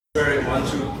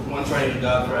One triune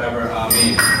God forever.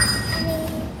 Amen.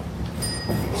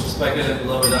 Most respected and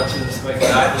beloved Dutchess, respected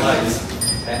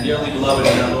acolytes, and dearly beloved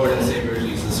in our Lord and Savior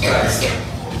Jesus Christ.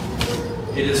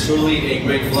 It is truly a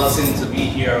great blessing to be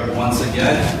here once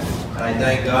again, and I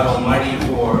thank God Almighty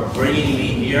for bringing me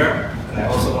here. And I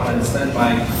also want to extend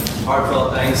my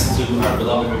heartfelt thanks to our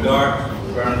beloved regard,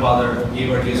 Grandfather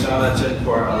Igor Kishanachin,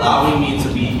 for allowing me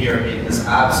to be here in his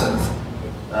absence.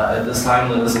 At this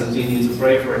time, let us continue to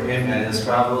pray for him and his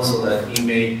travels so that he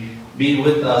may be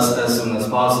with us as soon as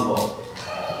possible.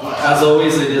 As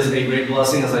always, it is a great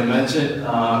blessing, as I mentioned.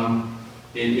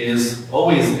 It is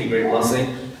always a great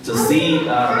blessing to see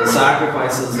the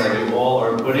sacrifices that you all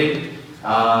are putting,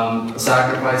 the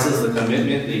sacrifices, the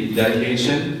commitment, the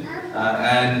dedication.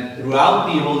 And throughout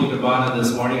the Holy Kurbana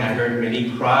this morning, I heard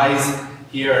many cries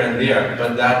here and there,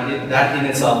 but that in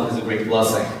itself is a great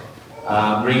blessing.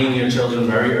 Bringing your children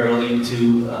very early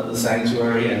to the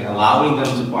sanctuary and allowing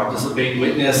them to participate,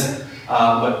 witness,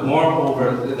 but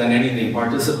moreover than anything,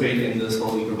 participate in this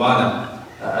Holy Kurbana.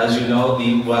 As you know,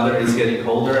 the weather is getting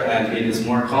colder and it is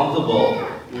more comfortable.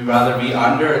 We'd rather be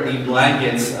under the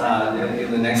blankets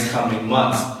in the next coming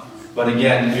months. But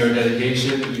again, your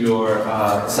dedication, your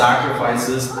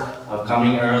sacrifices of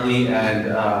coming early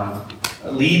and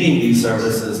leading these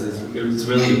services is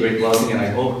really a great blessing, and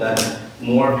I hope that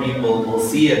more people will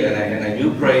see it, and I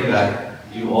do pray that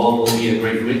you all will be a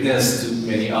great witness to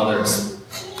many others.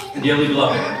 Dearly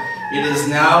beloved, it is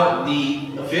now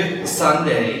the 5th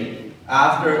Sunday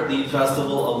after the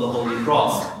Festival of the Holy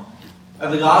Cross.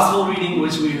 And the Gospel reading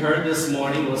which we heard this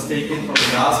morning was taken from the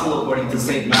Gospel according to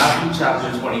St. Matthew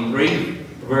chapter 23,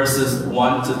 verses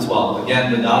 1 to 12.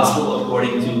 Again, the Gospel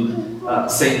according to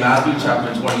St. Matthew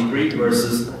chapter 23,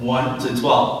 verses 1 to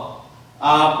 12.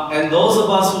 And those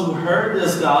of us who heard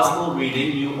this Gospel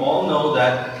reading, you all know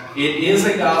that it is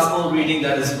a Gospel reading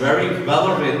that is very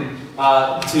relevant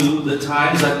to the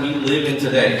times that we live in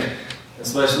today.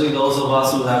 Especially those of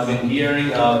us who have been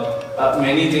hearing of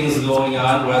many things going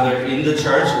on, whether in the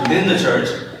church, within the church,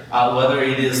 whether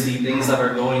it is the things that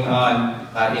are going on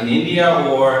in India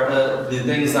or the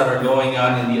things that are going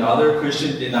on in the other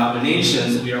Christian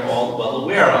denominations we are all well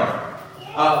aware of.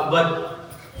 But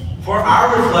for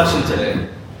our reflection today,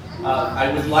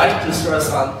 I would like to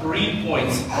stress on 3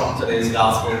 points from today's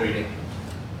Gospel reading.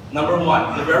 Number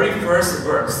 1, the very first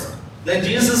verse. Then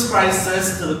Jesus Christ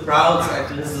says to the crowds and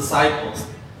to his disciples,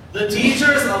 "The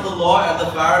teachers of the law and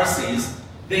the Pharisees,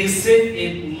 they sit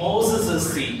in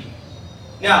Moses' seat."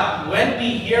 Now, when we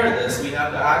hear this, we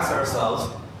have to ask ourselves,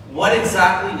 what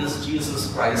exactly is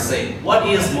Jesus Christ saying? What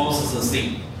is Moses'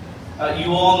 seat?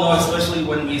 You all know, especially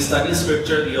when we study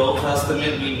Scripture, the Old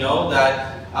Testament, we know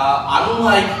that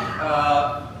unlike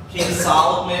King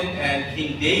Solomon and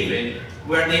King David,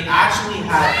 where they actually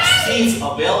had seats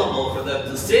available for them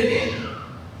to sit in,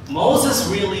 Moses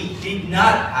really did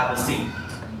not have a seat.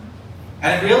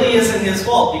 And it really isn't his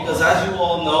fault, because as you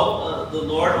all know, the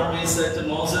Lord always said to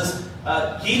Moses,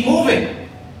 keep moving.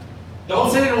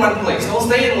 Don't sit in one place. Don't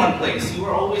stay in one place. You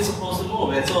are always supposed to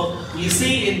move. And so we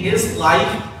see in his life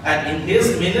and in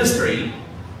his ministry,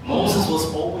 Moses was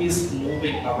always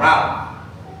moving around.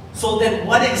 So then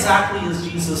what exactly is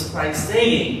Jesus Christ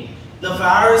saying? The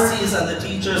Pharisees and the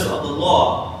teachers of the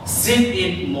law sit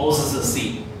in Moses'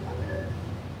 seat.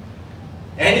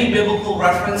 Any biblical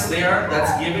reference there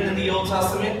that's given in the Old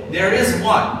Testament? There is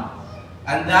one.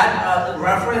 And that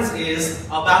reference is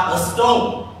about a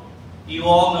stone. You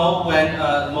all know when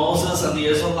Moses and the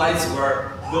Israelites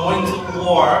were going to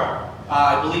war,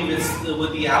 I believe it's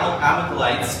with the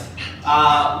Amalekites,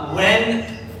 when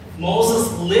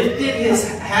Moses lifted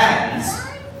his hands,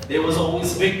 there was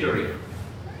always victory.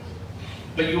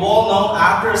 But you all know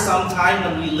after some time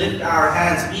when we lift our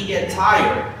hands, we get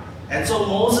tired. And so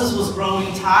Moses was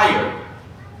growing tired.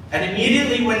 And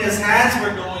immediately when his hands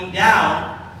were going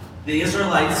down, the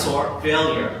Israelites saw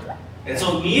failure. And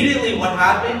so immediately what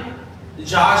happened?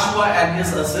 Joshua and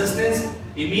his assistants,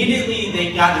 immediately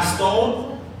they got a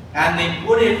stone and they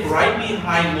put it right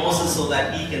behind Moses so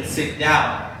that he can sit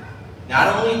down. Not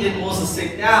only did Moses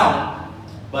sit down,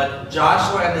 but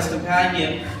Joshua and his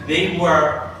companion, they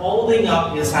were holding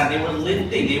up his hand. They were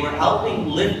lifting. They were helping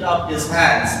lift up his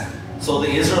hands so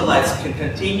the Israelites can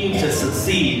continue to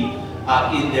succeed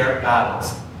in their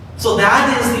battles. So that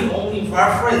is the only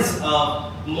reference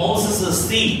of Moses'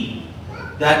 seat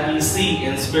that we see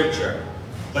in Scripture.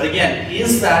 But again,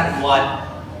 is that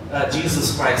what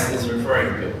Jesus Christ is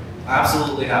referring to?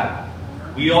 Absolutely not.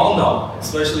 We all know,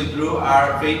 especially through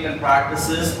our faith and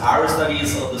practices, our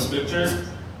studies of the Scriptures,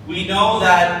 we know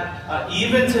that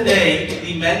even today,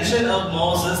 the mention of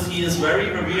Moses, he is very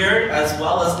revered as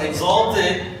well as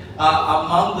exalted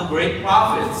among the great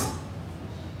prophets.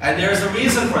 And there's a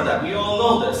reason for that. We all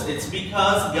know this. It's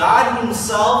because God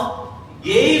himself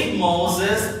gave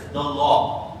Moses the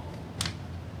law.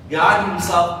 God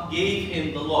himself gave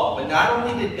him the law. But not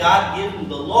only did God give him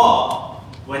the law,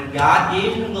 when God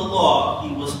gave him the law,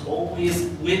 he was always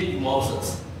with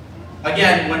Moses.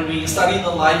 Again, when we study the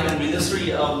life and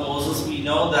ministry of Moses, we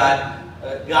know that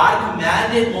God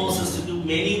commanded Moses to do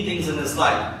many things in his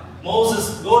life.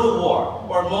 Moses, go to war.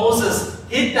 Or Moses,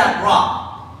 hit that rock.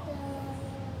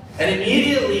 And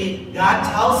immediately, God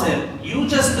tells him, you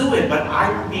just do it, but I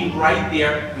will be right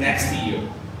there next to you.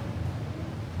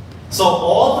 So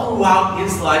all throughout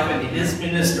his life and his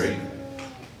ministry,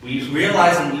 we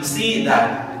realize and we see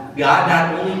that God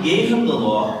not only gave him the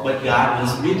law, but God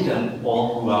was with him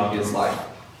all throughout his life.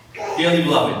 Dearly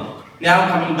beloved, now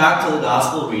coming back to the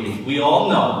gospel reading, we all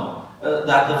know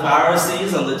that the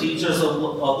Pharisees and the teachers of the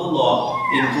law,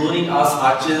 including us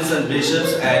Hutchins and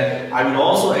bishops, and I would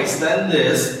also extend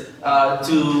this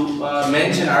to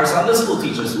mention our Sunday school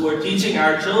teachers who are teaching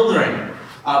our children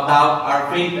about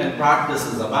our faith and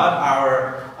practices, about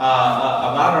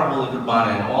our Holy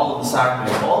Qurbana and all of the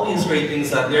sacraments, all these great things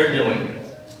that they're doing.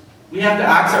 We have to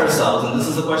ask ourselves, and this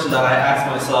is a question that I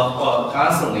ask myself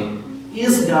constantly,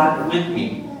 is God with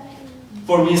me?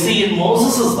 For we see in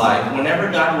Moses' life,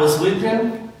 whenever God was with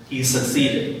him, he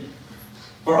succeeded.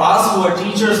 For us who are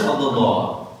teachers of the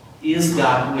law, is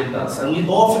God with us? And we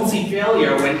often see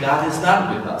failure when God is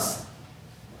not with us.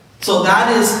 So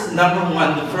that is number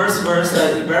one, the first verse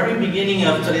at the very beginning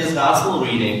of today's gospel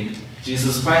reading.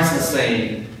 Jesus Christ is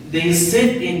saying, they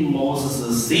sit in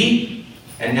Moses' seat.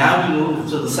 And now we move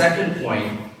to the second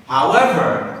point.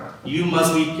 However, you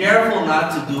must be careful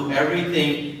not to do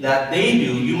everything that they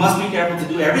do. You must be careful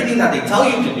to do everything that they tell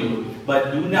you to do,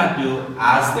 but do not do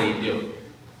as they do.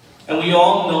 And we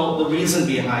all know the reason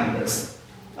behind this.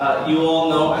 You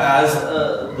all know as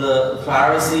the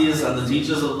Pharisees and the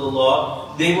teachers of the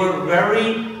law, they were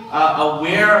very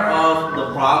aware of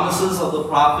the promises of the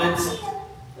prophets.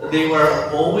 They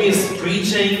were always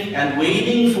preaching and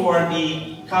waiting for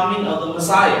the coming of the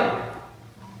Messiah.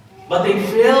 But they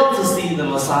failed to see the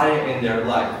Messiah in their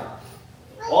life.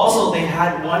 Also, they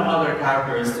had one other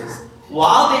characteristic.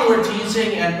 While they were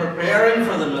teaching and preparing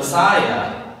for the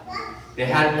Messiah, they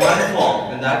had one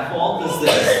fault, and that fault is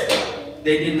this.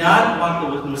 They did not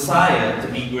want the Messiah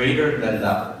to be greater than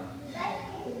them.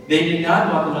 They did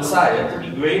not want the Messiah to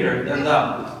be greater than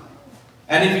them.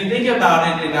 And if you think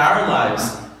about it in our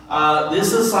lives,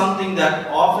 this is something that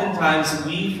oftentimes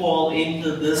we fall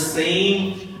into this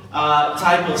same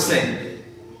type of sin.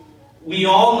 We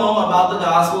all know about the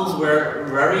Gospels.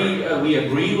 We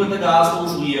agree with the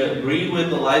Gospels. We agree with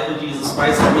the life of Jesus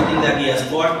Christ. Everything that he has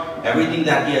taught, everything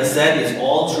that he has said is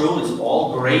all true. It's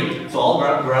all great. It's all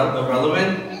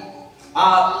relevant.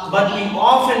 But we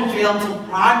often fail to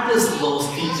practice those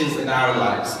teachings in our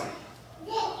lives.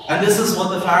 And this is what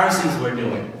the Pharisees were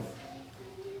doing.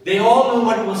 They all knew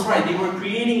what was right. They were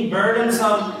creating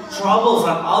burdensome troubles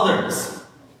on others.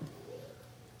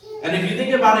 And if you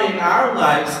think about it in our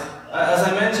lives, as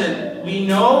I mentioned, we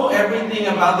know everything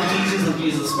about the teachings of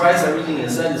Jesus Christ. Everything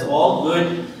is said is all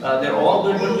good. They're all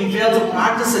good, but we fail to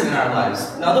practice it in our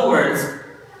lives. In other words,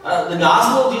 the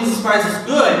gospel of Jesus Christ is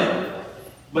good,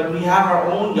 but we have our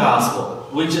own gospel,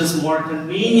 which is more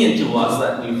convenient to us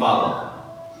that we follow.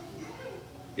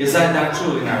 Is that not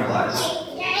true in our lives?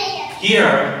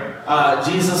 Here,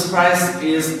 Jesus Christ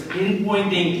is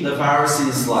pinpointing the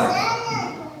Pharisees' life.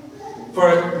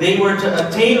 For they were to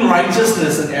attain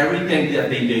righteousness in everything that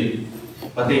they did,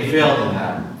 but they failed in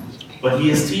that. But he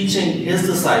is teaching his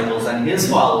disciples and his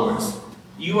followers,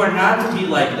 you are not to be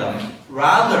like them.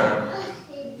 Rather,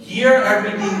 hear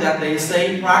everything that they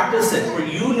say, practice it, for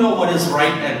you know what is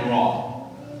right and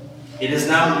wrong. It is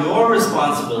now your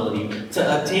responsibility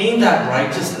to attain that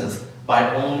righteousness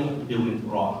by only doing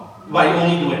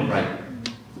right.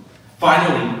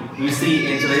 Finally, we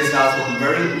see in today's gospel, the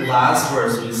very last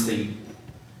verse we see,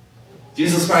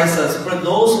 Jesus Christ says, for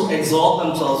those who exalt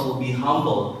themselves will be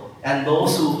humbled, and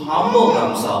those who humble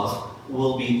themselves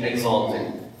will be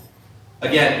exalted.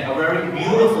 Again, a very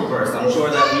beautiful verse. I'm sure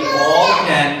that we all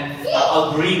can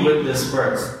agree with this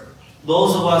verse.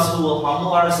 Those of us who will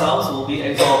humble ourselves will be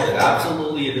exalted.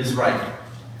 Absolutely, it is right.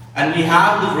 And we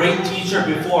have the great teacher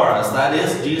before us, that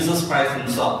is Jesus Christ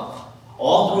himself.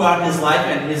 All throughout his life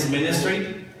and his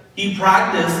ministry, he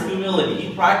practiced humility.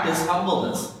 He practiced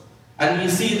humbleness. And we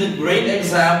see the great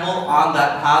example on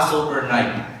that Passover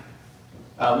night.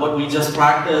 What we just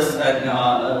practiced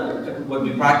and what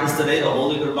we practiced today, the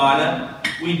Holy Qurbana,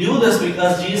 we do this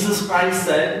because Jesus Christ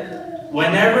said,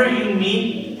 whenever you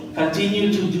meet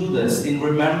continue to do this in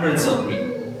remembrance of me.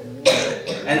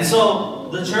 And so,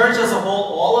 the church as a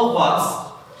whole, all of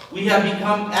us, we have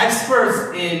become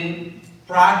experts in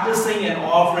practicing and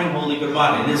offering Holy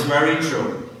Qurban. It is very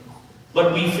true.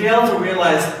 But we fail to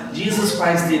realize Jesus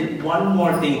Christ did one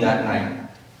more thing that night.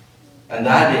 And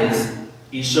that is,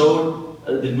 he showed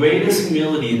the greatest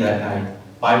humility that night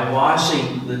by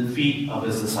washing the feet of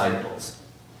his disciples.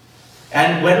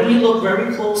 And when we look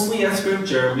very closely at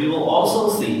Scripture, we will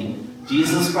also see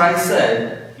Jesus Christ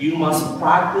said, you must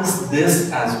practice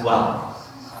this as well.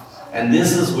 And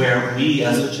this is where we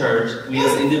as a church, we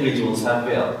as individuals have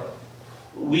failed.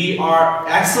 We are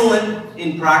excellent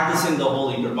in practicing the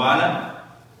Holy Qurban.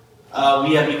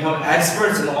 We have become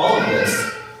experts in all of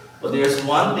this. But there's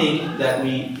one thing that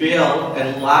we fail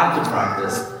and lack to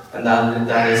practice, and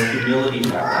that is humility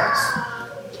in our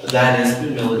lives. That is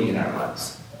humility in our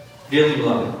lives. Dearly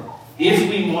beloved, if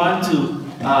we want to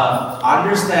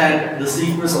understand the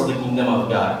secrets of the kingdom of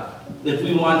God, if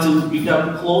we want to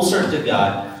become closer to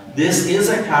God, this is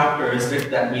a characteristic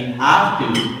that we have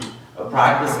to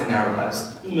practice in our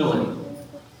lives. Humility.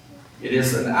 It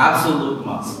is an absolute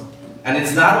must. And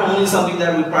it's not only something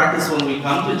that we practice when we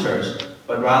come to church,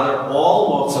 but rather all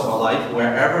walks of our life,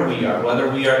 wherever we are, whether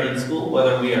we are in school,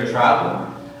 whether we are traveling,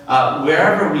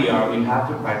 wherever we are, we have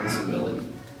to practice humility.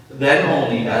 Then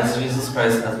only, as Jesus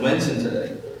Christ has mentioned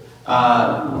today,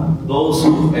 those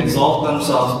who exalt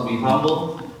themselves will be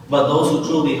humble, but those who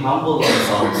truly humble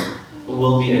themselves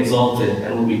will be exalted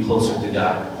and will be closer to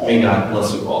God. May God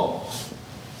bless you all.